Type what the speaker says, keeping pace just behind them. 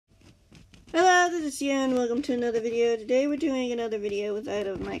guys, it's Ian. Welcome to another video. Today we're doing another video inside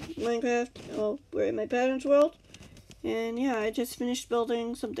of Minecraft. Well, we're in my parents' world. And yeah, I just finished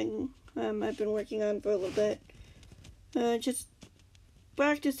building something I've been working on for a little bit. Just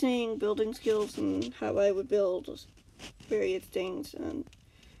practicing building skills and how I would build various things. And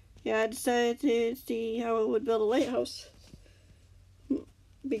yeah, I decided to see how I would build a lighthouse.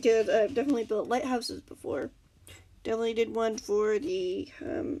 Because I've definitely built lighthouses before. Definitely did one for the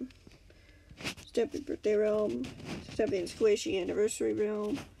Stamping Birthday Realm, Stamping Squishy Anniversary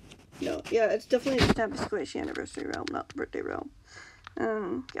Realm. No, yeah, it's definitely the Stamping Squishy Anniversary Realm, not the Birthday Realm.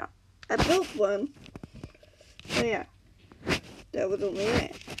 Yeah, I built one. So yeah, that was only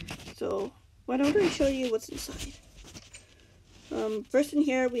it. So why don't I show you what's inside? First in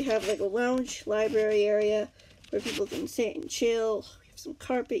here we have like a lounge library area where people can sit and chill. Some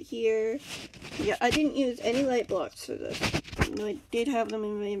carpet here. Yeah, I didn't use any light blocks for this. No, I did have them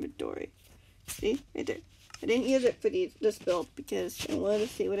in my inventory. See, right there. I didn't use it for this build because I wanted to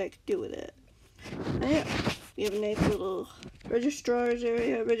see what I could do with it. And yeah, we have a nice little register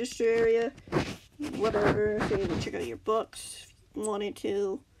area, whatever. So you can check out your books if you wanted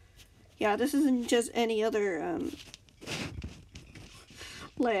to. Yeah, this isn't just any other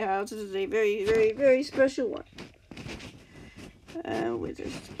lighthouse. This is a very, very, very special one. With a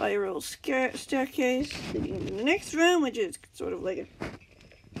spiral staircase leading into the next room, which is sort of like a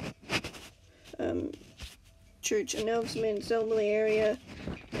church announcement assembly area.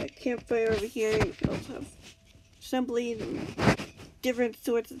 A campfire over here. You can also have assemblies and different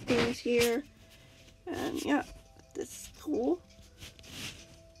sorts of things here. And yeah, this is cool.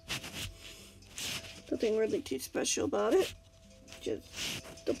 Nothing really too special about it.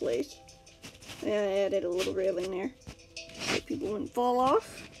 Just the place. I added a little railing there. So people wouldn't fall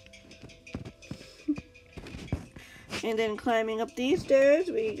off. And then climbing up these stairs,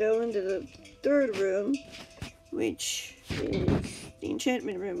 we go into the third room, which is the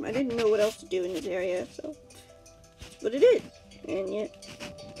enchantment room. I didn't know what else to do in this area, so that's what it is. And yet,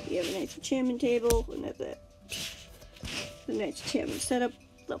 we have a nice enchantment table, and that's it. A nice enchantment setup,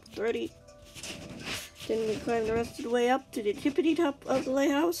 level 30. Then we climb the rest of the way up to the tippity top of the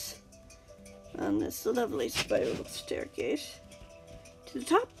lighthouse. On this lovely spiral staircase to the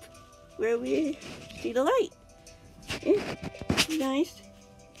top where we see the light. Yeah, nice.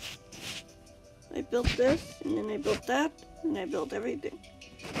 I built this, and then I built that, and I built everything.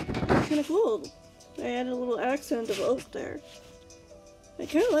 It's kind of cool. I added a little accent of oak there. I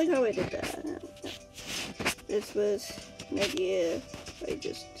kind of like how I did that. This was an idea I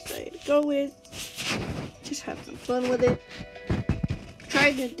just decided to go with. Just have some fun with it.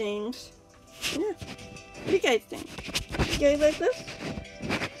 Try new things. Yeah. What do you guys think? You guys like this?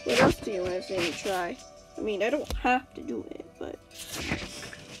 What else do you want to see me try? I mean, I don't have to do it, but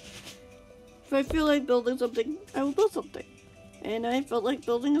if I feel like building something, I will build something. And I felt like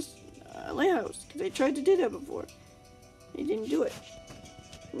building a lighthouse, because I tried to do that before. I didn't do it.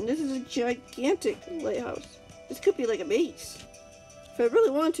 And this is a gigantic lighthouse. This could be like a base. If I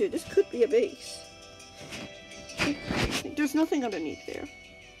really want to, this could be a base. There's nothing underneath there.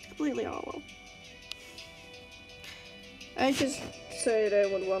 Completely hollow. I just decided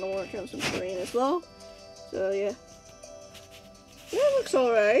I would want to work on some terrain as well. So yeah. Yeah, it looks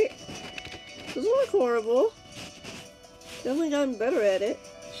alright. Doesn't look horrible. Definitely gotten better at it.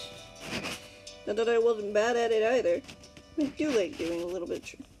 Not that I wasn't bad at it either. I do like doing a little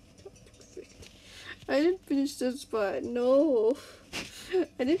bit. I didn't finish this spot. No.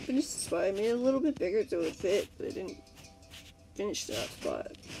 I didn't finish the spot. I made it a little bit bigger so it would fit, but I didn't finish that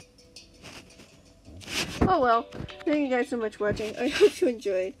spot. Oh well, thank you guys so much for watching. I hope you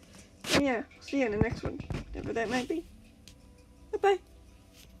enjoyed. And yeah, see you in the next one. Whatever that might be. Bye bye.